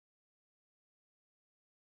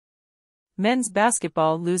Men's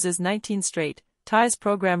basketball loses 19 straight, ties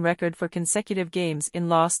program record for consecutive games in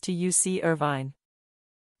loss to UC Irvine.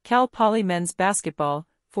 Cal Poly men's basketball,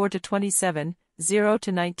 4-27,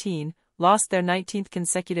 0-19, lost their 19th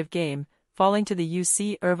consecutive game, falling to the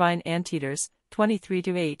UC Irvine Anteaters,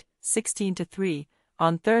 23-8, 16-3,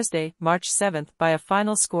 on Thursday, March 7 by a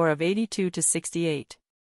final score of 82-68.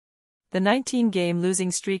 The 19-game losing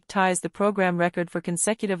streak ties the program record for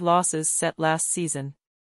consecutive losses set last season.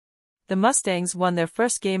 The Mustangs won their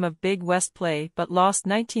first game of Big West play but lost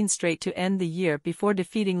 19 straight to end the year before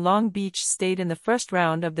defeating Long Beach State in the first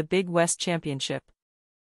round of the Big West Championship.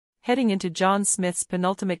 Heading into John Smith's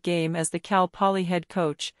penultimate game as the Cal Poly head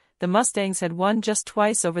coach, the Mustangs had won just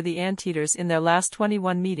twice over the Anteaters in their last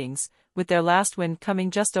 21 meetings, with their last win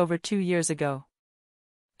coming just over 2 years ago.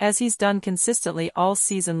 As he's done consistently all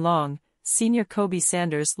season long, senior Kobe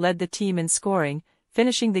Sanders led the team in scoring,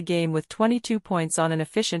 finishing the game with 22 points on an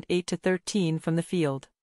efficient 8-13 from the field.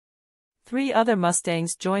 3 other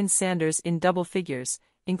Mustangs joined Sanders in double figures,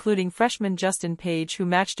 including freshman Justin Page, who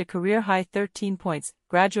matched a career-high 13 points,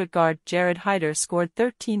 graduate guard Jared Hyder scored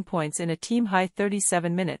 13 points in a team-high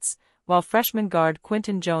 37 minutes, while freshman guard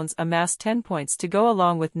Quinton Jones amassed 10 points to go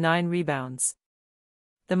along with 9 rebounds.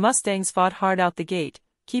 The Mustangs fought hard out the gate,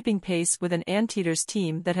 keeping pace with an Anteaters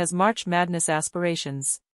team that has March Madness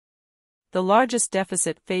aspirations. The largest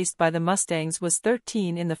deficit faced by the Mustangs was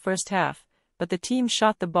 13 in the first half, but the team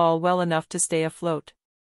shot the ball well enough to stay afloat.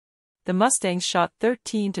 The Mustangs shot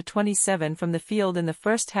 13-27 from the field in the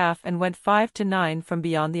first half and went 5-9 from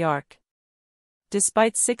beyond the arc.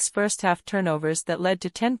 Despite 6 first-half turnovers that led to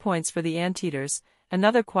 10 points for the Anteaters,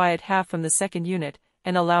 another quiet half from the second unit,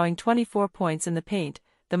 and allowing 24 points in the paint,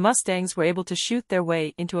 the Mustangs were able to shoot their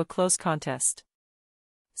way into a close contest.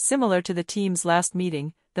 Similar to the team's last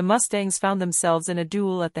meeting, the Mustangs found themselves in a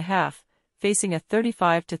duel at the half, facing a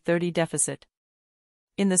 35-30 deficit.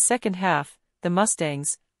 In the second half, the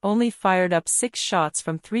Mustangs only fired up 6 shots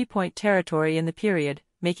from three-point territory in the period,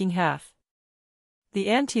 making half. The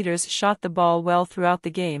Anteaters shot the ball well throughout the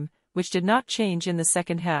game, which did not change in the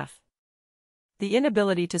second half. The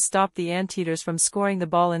inability to stop the Anteaters from scoring the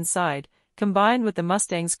ball inside, combined with the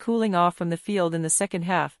Mustangs cooling off from the field in the second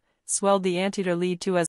half, swelled the Anteater lead to as